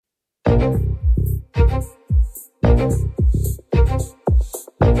Welcome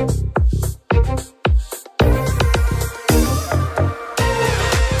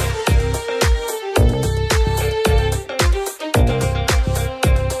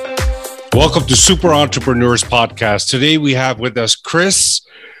to Super Entrepreneurs Podcast. Today we have with us Chris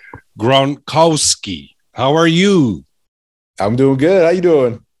Gronkowski. How are you? I'm doing good. How you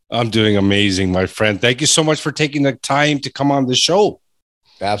doing? I'm doing amazing, my friend. Thank you so much for taking the time to come on the show.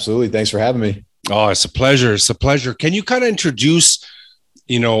 Absolutely. Thanks for having me. Oh, it's a pleasure. It's a pleasure. Can you kind of introduce,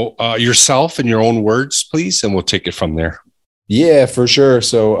 yourself in your own words, please? And we'll take it from there. Yeah, for sure.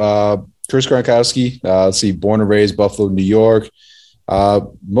 So Chris Gronkowski, born and raised Buffalo, New York.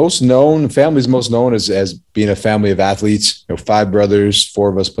 Family's most known as being a family of athletes. 5 brothers, 4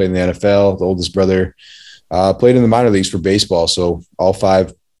 of us played in the NFL. The oldest brother played in the minor leagues for baseball. So all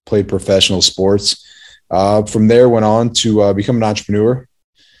 5 played professional sports. From there, went on to become an entrepreneur.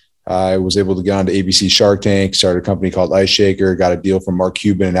 I was able to get onto ABC Shark Tank, started a company called Ice Shaker, got a deal from Mark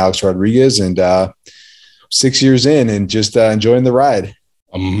Cuban and Alex Rodriguez, and 6 years in and just enjoying the ride.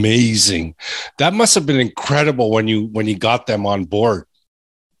 Amazing. That must have been incredible when you got them on board.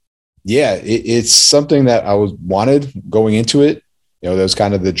 Yeah, it's something that I wanted going into it. That was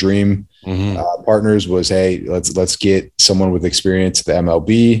kind of the dream. Partners was, hey, let's get someone with experience at the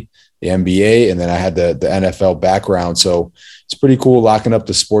MLB, the NBA, and then I had the NFL background. So it's pretty cool locking up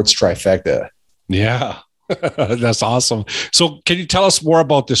the sports trifecta. Yeah, that's awesome. So can you tell us more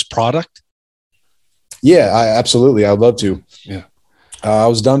about this product? Yeah, absolutely. I'd love to. Yeah. I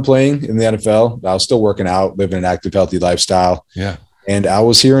was done playing in the NFL. I was still working out, living an active, healthy lifestyle. Yeah. And I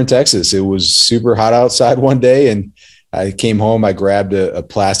was here in Texas. It was super hot outside one day, and I came home. I grabbed a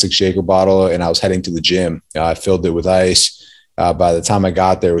plastic shaker bottle, and I was heading to the gym. I filled it with ice. By the time I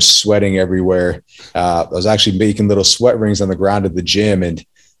got there, I was sweating everywhere. I was actually making little sweat rings on the ground of the gym, and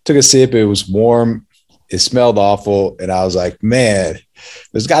took a sip. It was warm. It smelled awful. And I was like, man,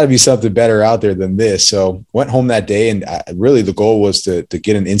 there's got to be something better out there than this. So went home that day, and really the goal was to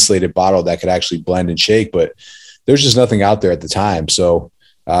get an insulated bottle that could actually blend and shake, but there's just nothing out there at the time. So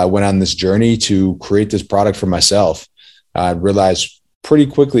I went on this journey to create this product for myself. I realized pretty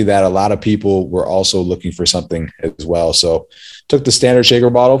quickly that a lot of people were also looking for something as well. So took the standard shaker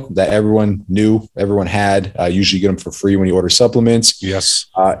bottle that everyone knew, everyone had. I usually get them for free when you order supplements. Yes.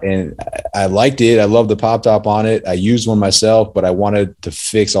 And I liked it. I loved the pop top on it. I used one myself, but I wanted to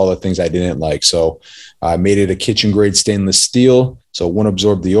fix all the things I didn't like. So I made it a kitchen grade stainless steel, so it wouldn't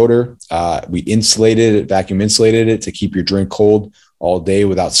absorb the odor. We insulated it, vacuum insulated it to keep your drink cold all day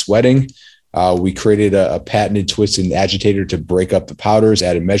without sweating. We created a patented twisted agitator to break up the powders,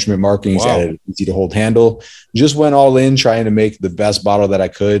 added measurement markings, added an easy to hold handle. Just went all in trying to make the best bottle that I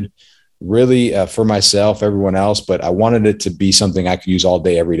could, really for myself, everyone else. But I wanted it to be something I could use all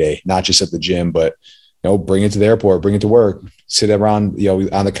day, every day, not just at the gym, but bring it to the airport, bring it to work, sit around,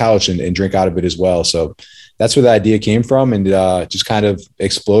 on the couch and drink out of it as well. So that's where the idea came from, and just kind of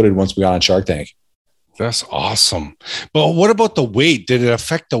exploded once we got on Shark Tank. That's awesome. But what about the weight? Did it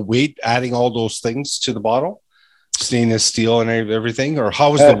affect the weight, adding all those things to the bottle? Stainless steel and everything? Or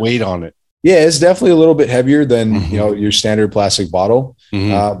how was the weight on it? Yeah, it's definitely a little bit heavier than, your standard plastic bottle.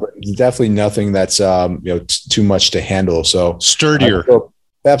 But it's definitely nothing that's, too much to handle. So sturdier.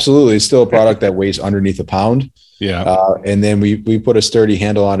 Absolutely. It's still a product that weighs underneath a pound. Yeah. And then we put a sturdy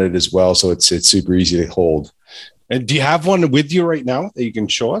handle on it as well. So it's super easy to hold. And do you have one with you right now that you can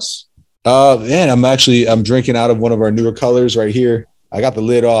show us? Man, I'm drinking out of one of our newer colors right here. I got the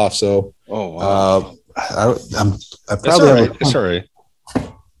lid off. So, wow. I probably it's all right.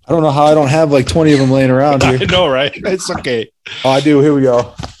 I don't know how I don't have like 20 of them laying around here. I know, right? It's okay. Oh, I do. Here we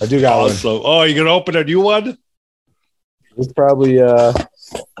go. I do got one. Oh, you're going to open a new one? It's probably a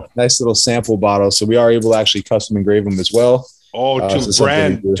nice little sample bottle. So we are able to actually custom engrave them as well. Oh,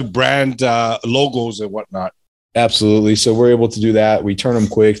 to brand logos and whatnot. Absolutely. So we're able to do that. We turn them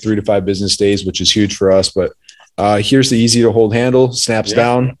quick, 3 to 5 business days, which is huge for us. But here's the easy to hold handle, snaps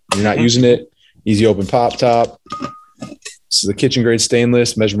down. You're not using it. Easy open pop top. This is the kitchen grade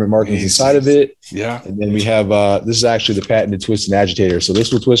stainless, measurement markings inside of it. Yeah. And then we have, this is actually the patented twist and agitator. So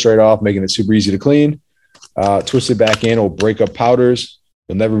this will twist right off, making it super easy to clean. Twist it back in, it'll break up powders.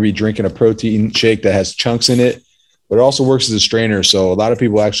 You'll never be drinking a protein shake that has chunks in it, but it also works as a strainer. So a lot of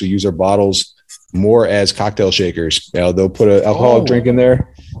people actually use our bottles more as cocktail shakers. They'll put an alcoholic drink in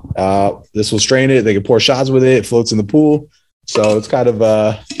there. This will strain it. They can pour shots with it. It floats in the pool. So it's kind of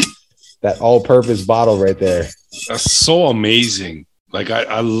that all-purpose bottle right there. That's so amazing. Like,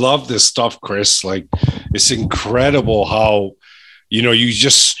 I love this stuff, Chris. Like, it's incredible how, you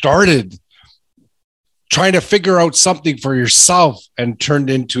just started trying to figure out something for yourself and turned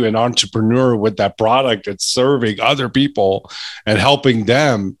into an entrepreneur with that product that's serving other people and helping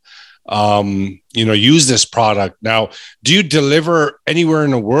them, use this product. Now, do you deliver anywhere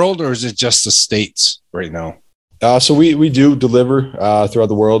in the world, or is it just the States right now? So we do deliver throughout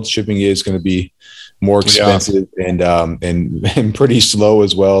the world. Shipping is going to be more expensive and pretty slow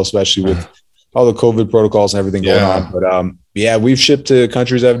as well, especially with all the COVID protocols and everything going on. But we've shipped to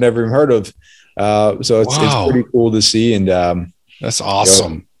countries I've never even heard of. So it's pretty cool to see. And that's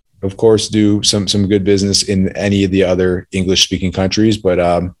awesome. Of course, do some good business in any of the other English speaking countries, but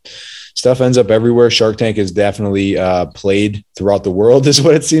stuff ends up everywhere. Shark Tank is definitely played throughout the world, is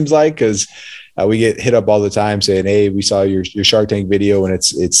what it seems like, because we get hit up all the time saying, "Hey, we saw your Shark Tank video," and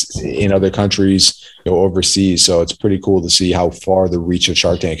it's in other countries, overseas. So it's pretty cool to see how far the reach of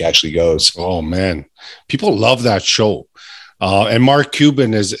Shark Tank actually goes. Oh man, people love that show. And Mark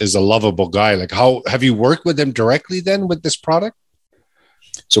Cuban is a lovable guy. Like, how have you worked with him directly then with this product?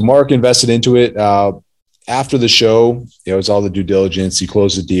 So Mark invested into it after the show. It's all the due diligence. He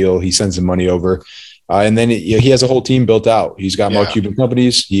closed the deal. He sends the money over. And then he has a whole team built out. He's got Mark Cuban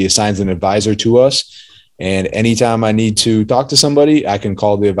companies. He assigns an advisor to us. And anytime I need to talk to somebody, I can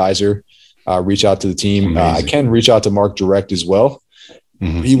call the advisor, reach out to the team. I can reach out to Mark direct as well.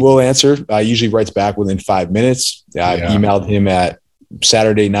 Mm-hmm. He will answer. Usually writes back within 5 minutes. I emailed him at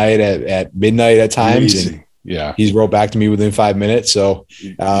Saturday night at midnight at times. Amazing. And he's wrote back to me within 5 minutes. So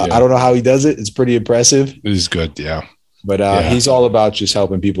I don't know how he does it. It's pretty impressive. It is good. Yeah. But he's all about just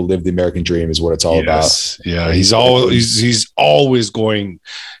helping people live the American dream is what it's all about. Yeah. He's always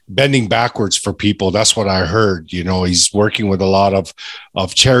bending backwards for people. That's what I heard. He's working with a lot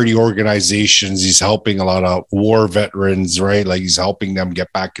of charity organizations. He's helping a lot of war veterans, right? Like, he's helping them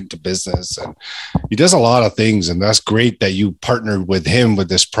get back into business, and he does a lot of things. And that's great that you partnered with him with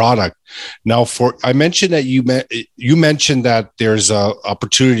this product. Now, I mentioned that you mentioned that there's a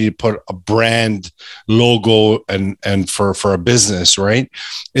opportunity to put a brand logo and for a business, right?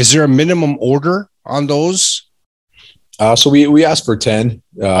 Is there a minimum order on those? So we asked for 10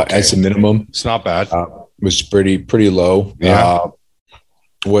 as a minimum. It's not bad. Was pretty low. Yeah.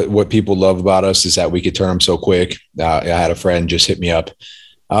 What people love about us is that we could turn them so quick. I had a friend just hit me up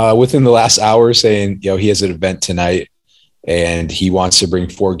within the last hour saying, he has an event tonight and he wants to bring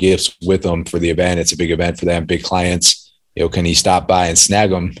 4 gifts with him for the event. It's a big event for them, big clients. Can he stop by and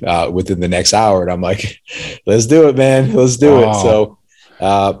snag them within the next hour? And I'm like, let's do it, man. Let's do it. So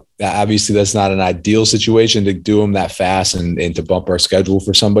obviously that's not an ideal situation to do them that fast and to bump our schedule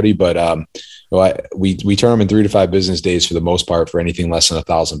for somebody. But we turn them in 3 to 5 business days for the most part for anything less than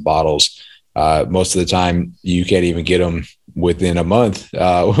 1,000 bottles. Most of the time you can't even get them within a month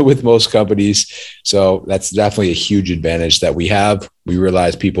with most companies. So that's definitely a huge advantage that we have. We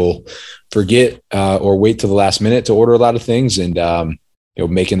realize people forget or wait till the last minute to order a lot of things, and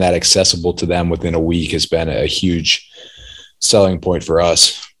making that accessible to them within a week has been a huge selling point for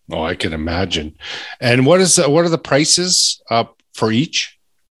us. Oh, I can imagine. And what are the prices for each?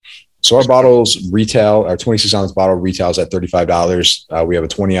 So our bottles retail, our 26-ounce bottle retails at $35. We have a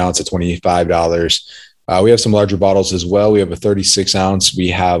 20-ounce at $25. We have some larger bottles as well. We have a 36-ounce. We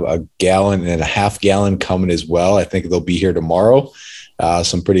have a gallon and a half gallon coming as well. I think they'll be here tomorrow.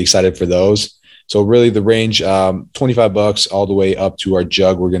 So I'm pretty excited for those. So really the range, $25 all the way up to our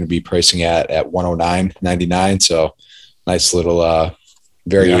jug. We're going to be pricing at $109.99. So nice little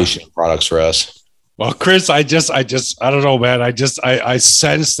variation of products for us. Well, Chris, I don't know, man. I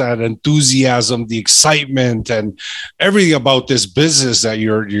sense that enthusiasm, the excitement, and everything about this business that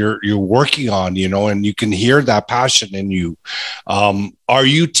you're working on, and you can hear that passion in you. Are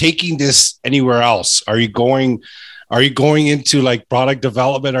you taking this anywhere else? Are you going into like product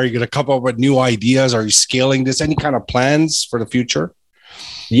development? Are you going to come up with new ideas? Are you scaling this? Any kind of plans for the future?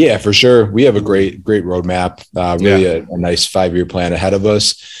 Yeah, for sure. We have a great roadmap, really a nice 5-year plan ahead of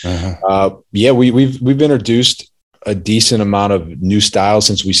us. Uh-huh. We've introduced a decent amount of new styles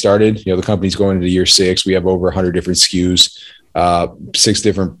since we started. The company's going into year 6. We have over 100 different SKUs, 6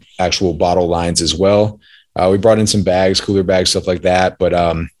 different actual bottle lines as well. We brought in some bags, cooler bags, stuff like that. But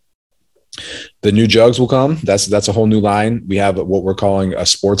the new jugs will come. That's a whole new line. We have what we're calling a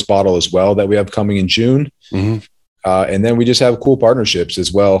sports bottle as well that we have coming in June. Mm-hmm. And then we just have cool partnerships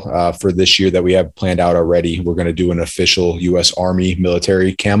as well for this year that we have planned out already. We're going to do an official U.S. Army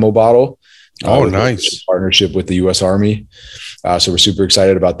military camo bottle. Nice. Partnership with the U.S. Army. So we're super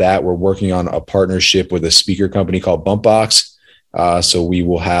excited about that. We're working on a partnership with a speaker company called Bumpbox. So we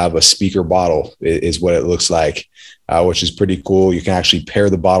will have a speaker bottle is what it looks like, which is pretty cool. You can actually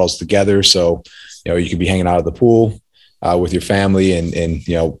pair the bottles together. So, you can be hanging out at the pool, with your family and,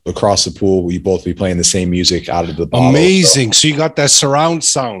 across the pool, we both be playing the same music out of the bottle. Amazing. So you got that surround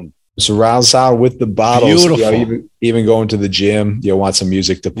sound. Surround sound with the bottles. Beautiful. Even going to the gym, want some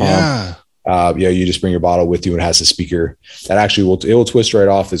music to pump. You just bring your bottle with you and it has a speaker that actually will twist right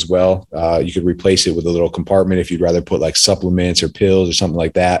off as well. You could replace it with a little compartment if you'd rather put like supplements or pills or something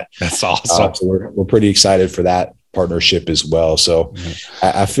like that. That's awesome. So we're pretty excited for that partnership as well. So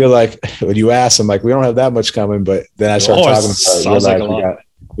I feel like when you ask, I'm like, we don't have that much coming, but then I start talking about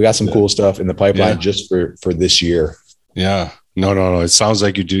we got some cool stuff in the pipeline just for this year. Yeah. No. It sounds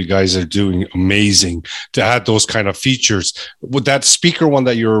like you guys are doing amazing to add those kind of features. With that speaker one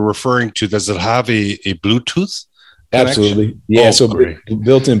that you're referring to, does it have a Bluetooth connection? Absolutely. Yeah.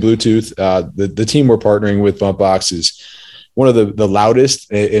 Built-in Bluetooth. The team we're partnering with, Bumpbox, is one of the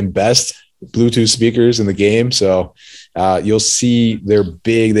loudest and best Bluetooth speakers in the game. So you'll see they're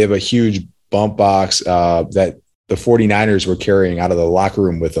big. They have a huge Bumpbox that the 49ers were carrying out of the locker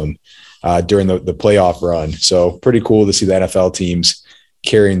room with them during the playoff run. So pretty cool to see the NFL teams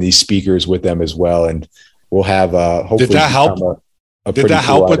carrying these speakers with them as well. And we'll have hopefully. Did that help? Did that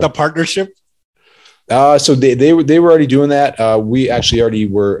help with the partnership? So they were already doing that. We actually already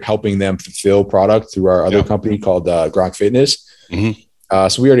were helping them fulfill product through our other company called Gronk Fitness. Mm-hmm.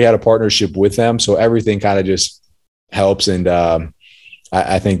 So we already had a partnership with them. So everything kind of just helps. And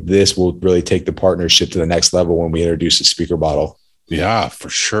I think this will really take the partnership to the next level when we introduce a speaker bottle. Yeah, for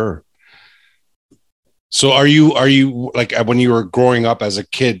sure. So are you like, when you were growing up as a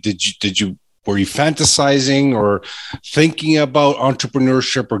kid, were you fantasizing or thinking about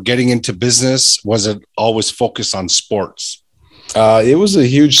entrepreneurship or getting into business? Was it always focused on sports? It was a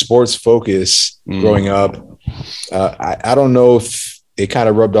huge sports focus growing up. I don't know if it kind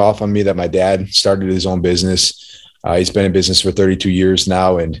of rubbed off on me that my dad started his own business. He's been in business for 32 years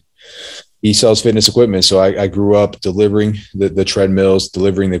now, and he sells fitness equipment. So I grew up delivering the treadmills,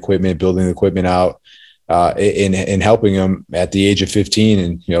 delivering the equipment, building the equipment out. In helping him at the age of 15,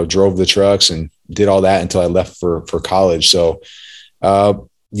 and, drove the trucks and did all that until I left for college. So, I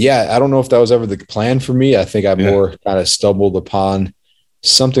don't know if that was ever the plan for me. I think I more kind of stumbled upon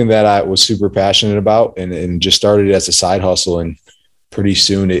something that I was super passionate about and just started as a side hustle. And pretty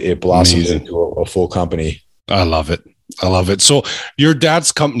soon it blossomed into a full company. I love it. So your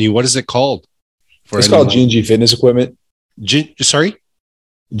dad's company, what is it called? It's called G&G Fitness Equipment. Sorry?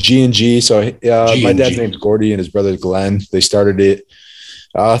 G&G. So my dad's name's Gordy and his brother Glenn. They started it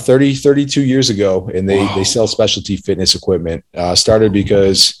 32 years ago, and they sell specialty fitness equipment. Started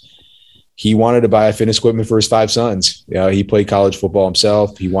because he wanted to buy fitness equipment for his 5 sons. He played college football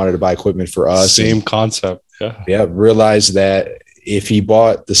himself. He wanted to buy equipment for us. Same concept. Yeah. Realized that if he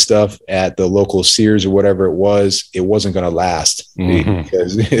bought the stuff at the local Sears or whatever it wasn't going to last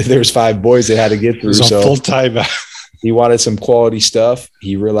because there's 5 boys that had to get through. So full time. He wanted some quality stuff.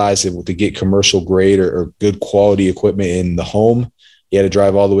 He realized that to get commercial grade or good quality equipment in the home, he had to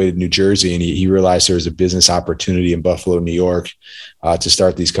drive all the way to New Jersey. And he realized there was a business opportunity in Buffalo, New York, to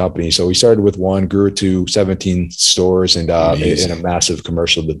start these companies. So we started with one, grew it to 17 stores and in a massive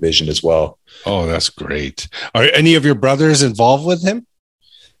commercial division as well. Oh, that's great. Are any of your brothers involved with him?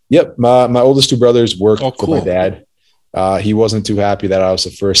 Yep. My oldest 2 brothers work for my dad. He wasn't too happy that I was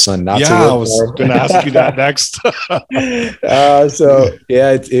the first son not to work. I was going to ask you that next.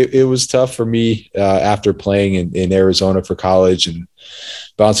 It was tough for me after playing in Arizona for college and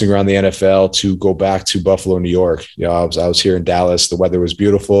bouncing around the NFL to go back to Buffalo, New York. I was here in Dallas. The weather was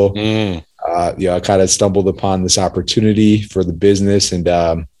beautiful. I kind of stumbled upon this opportunity for the business and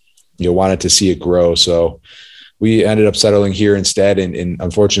wanted to see it grow. So we ended up settling here instead. And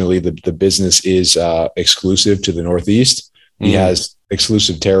unfortunately, the business is exclusive to the Northeast. He has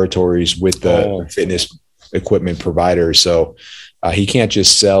exclusive territories with the fitness equipment providers. So he can't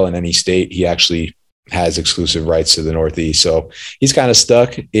just sell in any state. He actually has exclusive rights to the Northeast. So he's kind of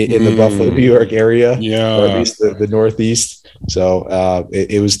stuck in the Buffalo, New York area, or at least the Northeast. So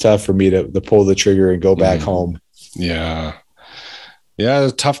it was tough for me to pull the trigger and go back home.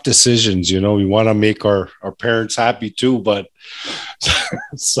 Yeah, tough decisions. We want to make our parents happy too, but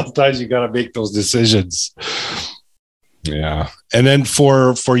sometimes you got to make those decisions. Yeah. And then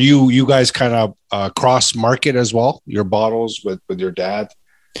for you guys kind of cross market as well, your bottles with your dad.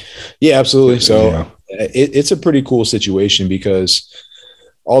 Yeah, absolutely. So it's a pretty cool situation because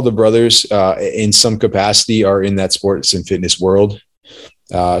all the brothers in some capacity are in that sports and fitness world.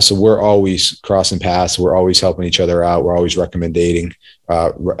 So we're always crossing paths. We're always helping each other out. We're always recommending,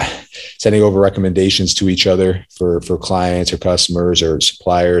 sending over recommendations to each other for clients or customers or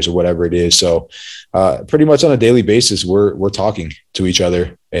suppliers or whatever it is. So pretty much on a daily basis, we're talking to each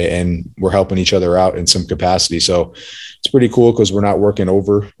other and we're helping each other out in some capacity. So it's pretty cool because we're not working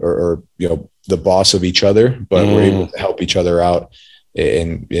over or the boss of each other, but we're able to help each other out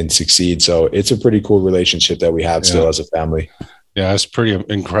and succeed. So it's a pretty cool relationship that we have still as a family. Yeah, it's pretty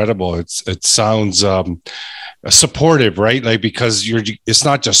incredible. It sounds supportive, right? Like, because it's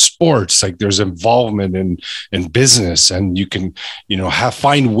not just sports. Like, there's involvement in business, and you can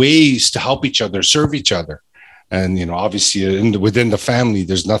find ways to help each other, serve each other, and obviously within the family,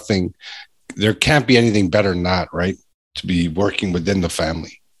 there can't be anything better than that, right? To be working within the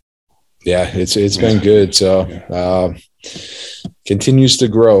family. Yeah, it's been good. So continues to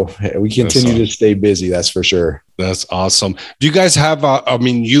grow. We continue to stay busy. That's for sure. That's awesome. Do you guys have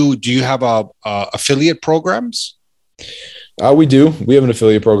do you have affiliate programs? We do. We have an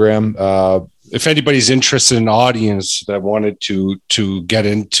affiliate program. If anybody's interested in the audience that wanted to get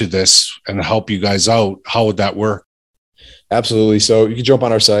into this and help you guys out, how would that work? Absolutely. So you can jump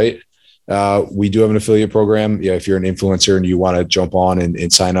on our site. We do have an affiliate program. Yeah, if you're an influencer and you want to jump on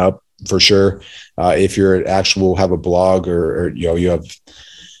and sign up, for sure. If you're have a blog or you have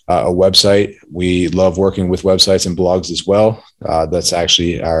a website, we love working with websites and blogs as well. That's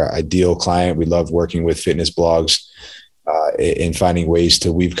actually our ideal client. We love working with fitness blogs and finding ways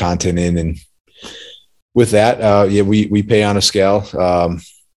to weave content in. And with that, we pay on a scale, on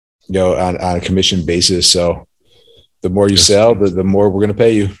a commission basis. So the more you sell, the more we're going to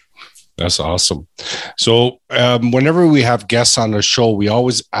pay you. That's awesome. So whenever we have guests on the show, we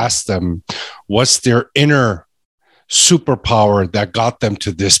always ask them, what's their inner superpower that got them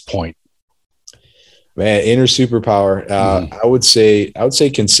to this point? Man, inner superpower. I would say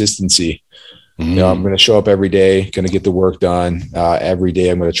consistency. I'm going to show up every day, going to get the work done. Every day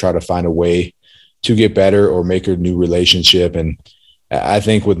I'm going to try to find a way to get better or make a new relationship. And I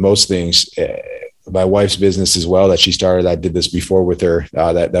think with most things, my wife's business as well that she started, I did this before with her,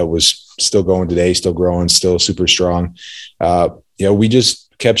 that was still going today, still growing, still super strong. We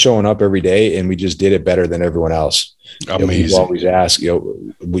just kept showing up every day and we just did it better than everyone else. Amazing. People always ask,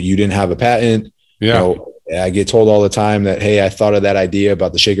 you didn't have a patent. Yeah. I get told all the time that, hey, I thought of that idea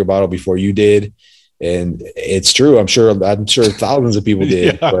about the shaker bottle before you did. And it's true. I'm sure thousands of people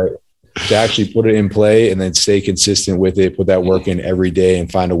did, but to actually put it in play and then stay consistent with it, put that work in every day and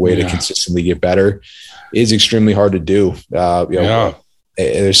find a way to consistently get better is extremely hard to do.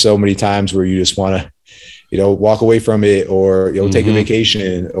 There's so many times where you just want to, walk away from it or, take a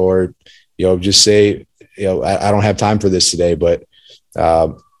vacation or, just say, I don't have time for this today. But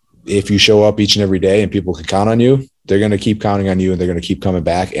if you show up each and every day and people can count on you, they're going to keep counting on you and they're going to keep coming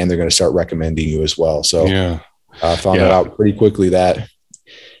back and they're going to start recommending you as well. So I found that out pretty quickly that,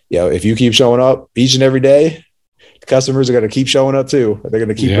 if you keep showing up each and every day, the customers are going to keep showing up too. They're going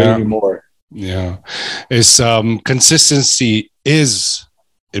to keep bringing you more. Yeah. It's consistency is,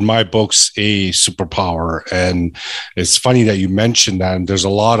 in my books, a superpower. And it's funny that you mentioned that. And there's a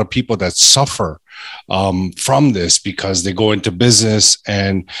lot of people that suffer from this because they go into business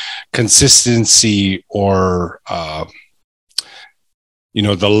and consistency or,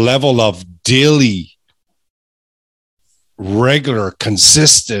 the level of daily regular,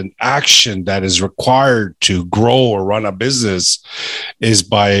 consistent action that is required to grow or run a business is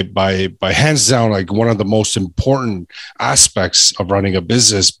by hands down, like one of the most important aspects of running a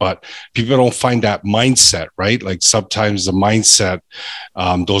business. But people don't find that mindset, right? Like sometimes the mindset,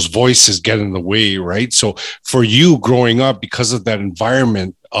 those voices get in the way, right? So for you growing up, because of that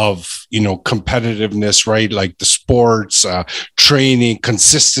environment of, competitiveness, right? Like the sports, training,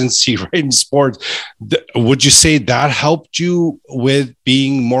 consistency, right? In sports, would you say that helped you with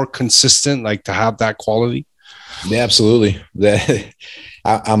being more consistent, like to have that quality? Yeah, absolutely.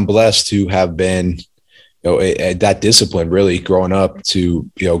 I'm blessed to have been, that discipline really growing up to,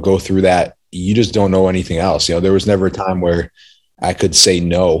 go through that. You just don't know anything else. There was never a time where I could say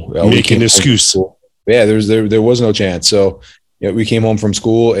no. Make an excuse. Yeah, there was no chance. So, we came home from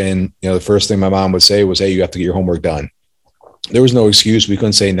school and, the first thing my mom would say was, hey, you have to get your homework done. There was no excuse. We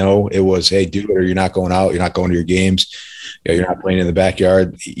couldn't say no. It was, hey, do it or you're not going out. You're not going to your games. You're not playing in the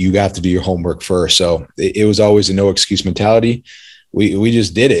backyard. You have to do your homework first. So it was always a no excuse mentality. We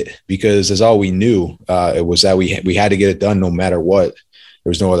just did it because that's all we knew. It was that we had to get it done no matter what. There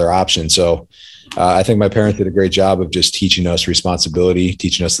was no other option. So I think my parents did a great job of just teaching us responsibility,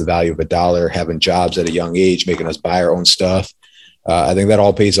 teaching us the value of a dollar, having jobs at a young age, making us buy our own stuff. I think that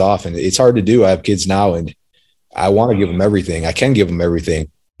all pays off and it's hard to do. I have kids now and I want to give them everything. I can give them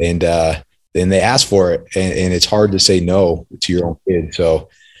everything. And then they ask for it. And it's hard to say no to your own kid. So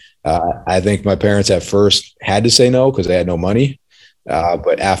I think my parents at first had to say no because they had no money.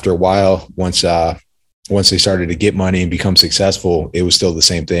 But after a while, once they started to get money and become successful, it was still the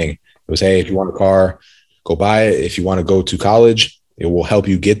same thing. It was, hey, if you want a car, go buy it. If you want to go to college, it will help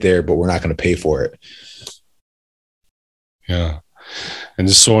you get there, but we're not going to pay for it. Yeah. And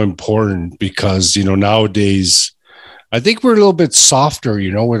it's so important because, nowadays, I think we're a little bit softer,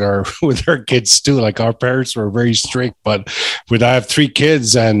 with our kids too. Like our parents were very strict, but when I have 3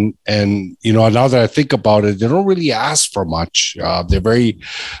 kids and now that I think about it, they don't really ask for much. They're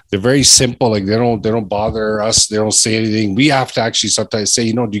very simple. Like they don't bother us. They don't say anything. We have to actually sometimes say,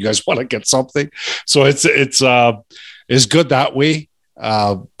 do you guys want to get something? So it's good that way.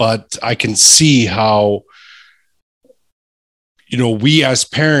 But I can see how, we as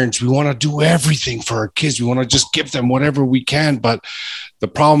parents, we want to do everything for our kids. We want to just give them whatever we can. But the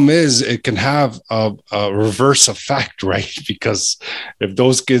problem is it can have a reverse effect, right? Because if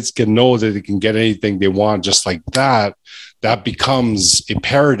those kids can know that they can get anything they want just like that, that becomes a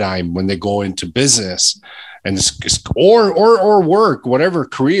paradigm when they go into business and or work, whatever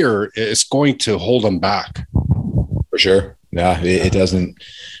career, it's going to hold them back. For sure. Yeah, it doesn't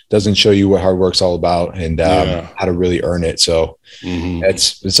show you what hard work's all about and how to really earn it. So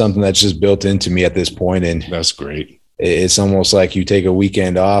it's something that's just built into me at this point. And that's great. It's almost like you take a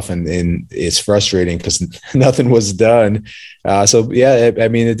weekend off and it's frustrating because nothing was done. So yeah, I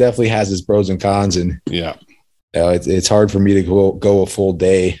mean, it definitely has its pros and cons, and it's hard for me to go a full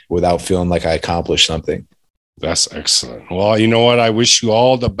day without feeling like I accomplished something. That's excellent. Well, you know what? I wish you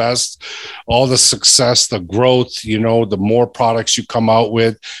all the best, all the success, the growth, the more products you come out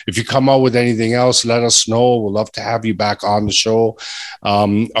with. If you come out with anything else, let us know. We'd love to have you back on the show.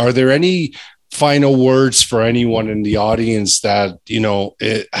 Are there any final words for anyone in the audience that,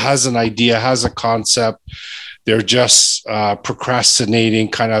 it has an idea, has a concept, they're just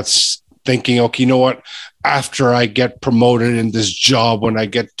procrastinating, kind of thinking, okay, you know what? After I get promoted in this job, when I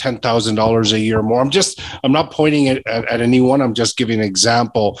get $10,000 a year more, I'm not pointing it at anyone. I'm just giving an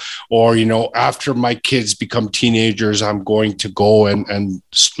example. Or, after my kids become teenagers, I'm going to go and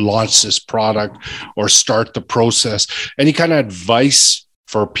launch this product or start the process. Any kind of advice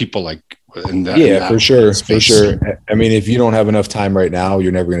for people like in that? Yeah, for sure. For sure. I mean, if you don't have enough time right now,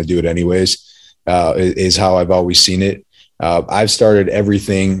 you're never going to do it anyways, is how I've always seen it. I've started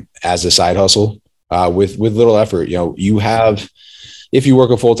everything as a side hustle. With little effort. If you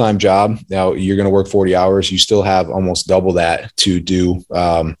work a full-time job, now you're going to work 40 hours. You still have almost double that to do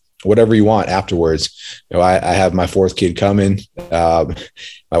whatever you want afterwards. I have my 4th kid coming. My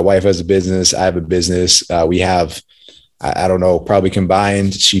wife has a business. I have a business. We have, I don't know, probably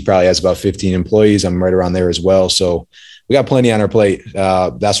combined, she probably has about 15 employees. I'm right around there as well. So we got plenty on our plate.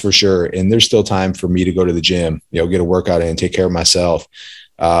 That's for sure. And there's still time for me to go to the gym, get a workout in, take care of myself.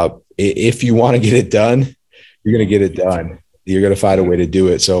 If you want to get it done, you're going to get it done. You're going to find a way to do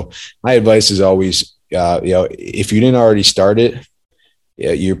it. So my advice is always, if you didn't already start it,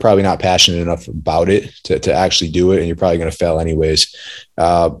 you're probably not passionate enough about it to actually do it. And you're probably going to fail anyways.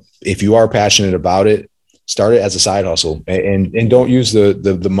 If you are passionate about it, start it as a side hustle and don't use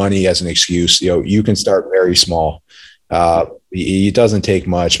the money as an excuse. You can start very small. It doesn't take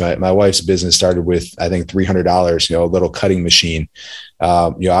much. My wife's business started with, I think, $300, a little cutting machine.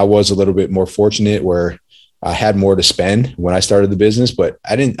 I was a little bit more fortunate where I had more to spend when I started the business, but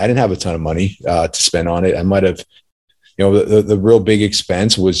I didn't have a ton of money to spend on it. I might have, the real big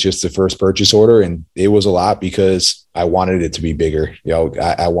expense was just the first purchase order. And it was a lot because I wanted it to be bigger.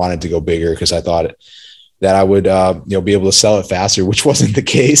 I wanted to go bigger because I thought that I would, be able to sell it faster, which wasn't the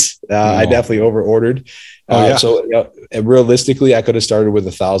case. I definitely over ordered. So realistically, I could have started with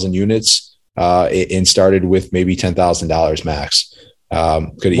 1,000 units and started with maybe $10,000 max.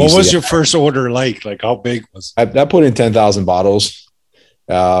 What was your first order like? Like how big was I put in 10,000 bottles,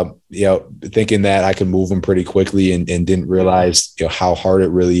 thinking that I could move them pretty quickly and didn't realize, how hard it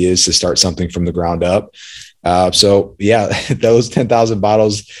really is to start something from the ground up. Those 10,000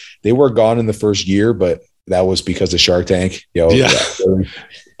 bottles, they were gone in the first year, but that was because of Shark Tank. You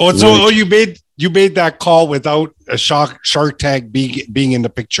made that call without a Shark Tank being in the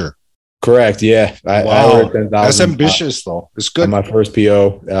picture. Correct. Yeah. I ordered 10,000. That's ambitious though. It's good. My first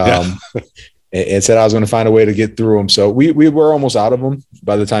PO. And said I was going to find a way to get through them. So we were almost out of them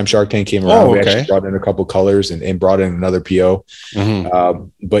by the time Shark Tank came around. We actually brought in a couple colors and brought in another PO.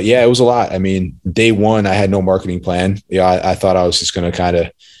 But yeah, it was a lot. I mean, day one, I had no marketing plan. I thought I was just going to kind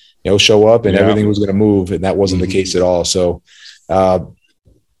of, show up and everything was going to move. And that wasn't the case at all. So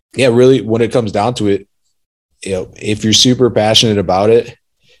really when it comes down to it, if you're super passionate about it,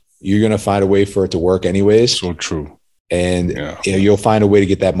 you're going to find a way for it to work anyways. So true. And you'll find a way to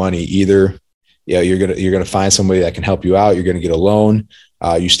get that money. Either you're gonna find somebody that can help you out. You're gonna get a loan.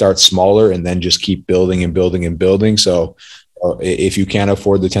 You start smaller and then just keep building and building and building. So if you can't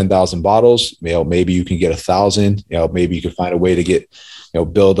afford the 10,000 bottles, maybe you can get 1,000. Maybe you can find a way to get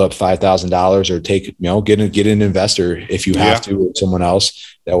build up $5,000 or take get an investor if you have to, or someone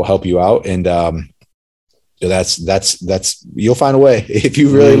else that will help you out. And that's you'll find a way if you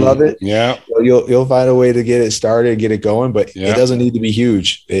really love it. Yeah, you'll find a way to get it started, get it going, but it doesn't need to be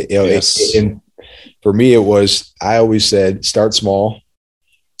huge. And for me, I always said, start small,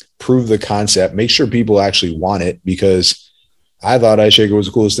 prove the concept, make sure people actually want it, because I thought Ice Shaker was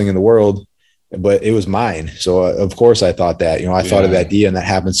the coolest thing in the world, but it was mine. So of course I thought that, I thought of the idea, and that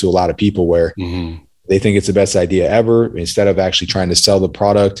happens to a lot of people where they think it's the best idea ever. Instead of actually trying to sell the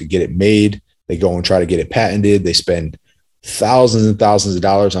product to get it made, they go and try to get it patented. They spend thousands and thousands of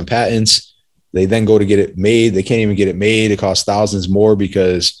dollars on patents. They then go to get it made. They can't even get it made. It costs thousands more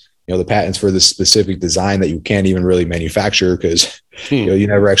because, the patents for the specific design that you can't even really manufacture, because, you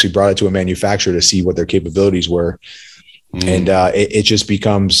never actually brought it to a manufacturer to see what their capabilities were. And it just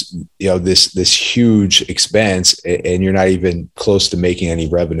becomes, this huge expense, and you're not even close to making any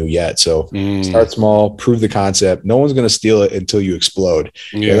revenue yet. So start small, prove the concept. No one's going to steal it until you explode.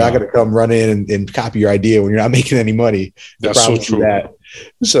 They're not going to come run in and copy your idea when you're not making any money. That's so true.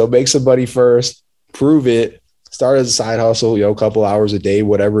 So make some money first, prove it, start as a side hustle, a couple hours a day,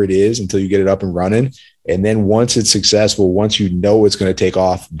 whatever it is, until you get it up and running. And then once it's successful, once it's going to take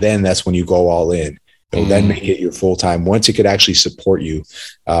off, then that's when you go all in. Then make it your full time. Once it could actually support you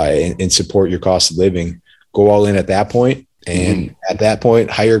and support your cost of living, go all in at that point. And at that point,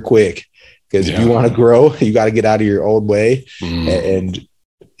 hire quick, because if you want to grow, you got to get out of your old way, and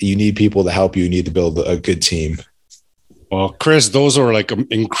you need people to help you. You need to build a good team. Well, Chris, those are like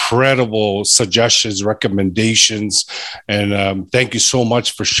incredible suggestions, recommendations, and thank you so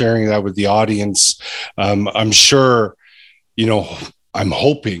much for sharing that with the audience. I'm sure, I'm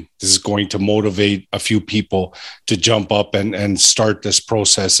hoping this is going to motivate a few people to jump up and start this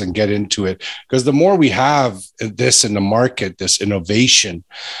process and get into it. Because the more we have this in the market, this innovation,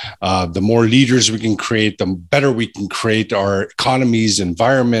 the more leaders we can create, the better we can create our economy's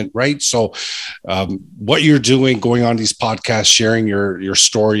environment, right? So what you're doing, going on these podcasts, sharing your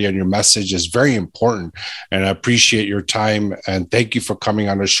story and your message is very important. And I appreciate your time. And thank you for coming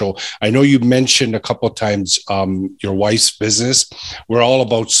on the show. I know you mentioned a couple of times your wife's business. We're all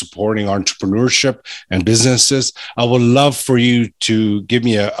about supporting entrepreneurship and businesses. I would love for you to give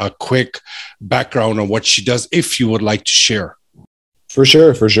me a quick background on what she does, if you would like to share. For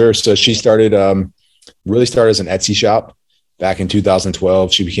sure. So she really started as an Etsy shop back in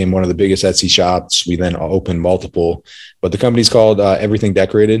 2012. She became one of the biggest Etsy shops. We then opened multiple, but the company's called Everything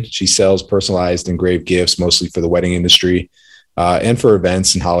Decorated. She sells personalized engraved gifts, mostly for the wedding industry and for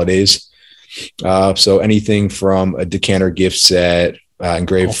events and holidays. So anything from a decanter gift set,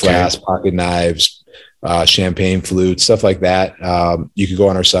 engraved flasks, pocket knives, champagne flutes, stuff like that. You could go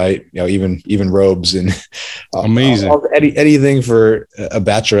on our site, even robes and amazing. Anything for a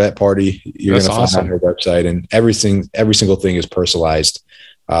bachelorette party, you're going to find on her website, and every single thing is personalized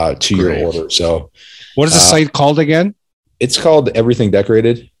to your order. So what is the site called again? It's called Everything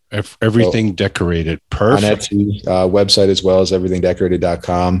Decorated. Everything Decorated. Perfect. On Etsy website, as well as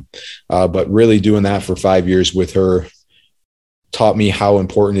everythingdecorated.com. But really doing that for 5 years with her taught me how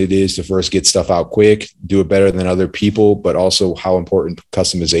important it is to first get stuff out quick, do it better than other people, but also how important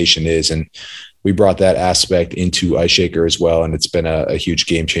customization is. And we brought that aspect into Ice Shaker as well. And it's been a huge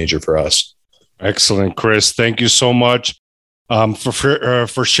game changer for us. Excellent, Chris. Thank you so much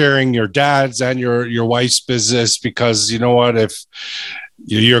for sharing your dad's and your wife's business, because you know what, if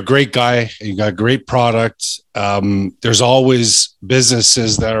you're a great guy, you got a great product, there's always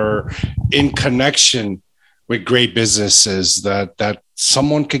businesses that are in connection with great businesses that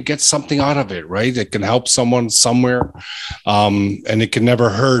someone could get something out of it, right? It can help someone somewhere, and it can never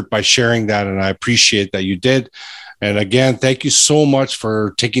hurt by sharing that. And I appreciate that you did. And again, thank you so much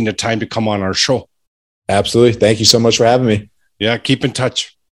for taking the time to come on our show. Absolutely. Thank you so much for having me. Yeah, keep in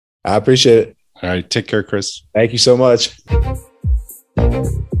touch. I appreciate it. All right, take care, Chris. Thank you so much.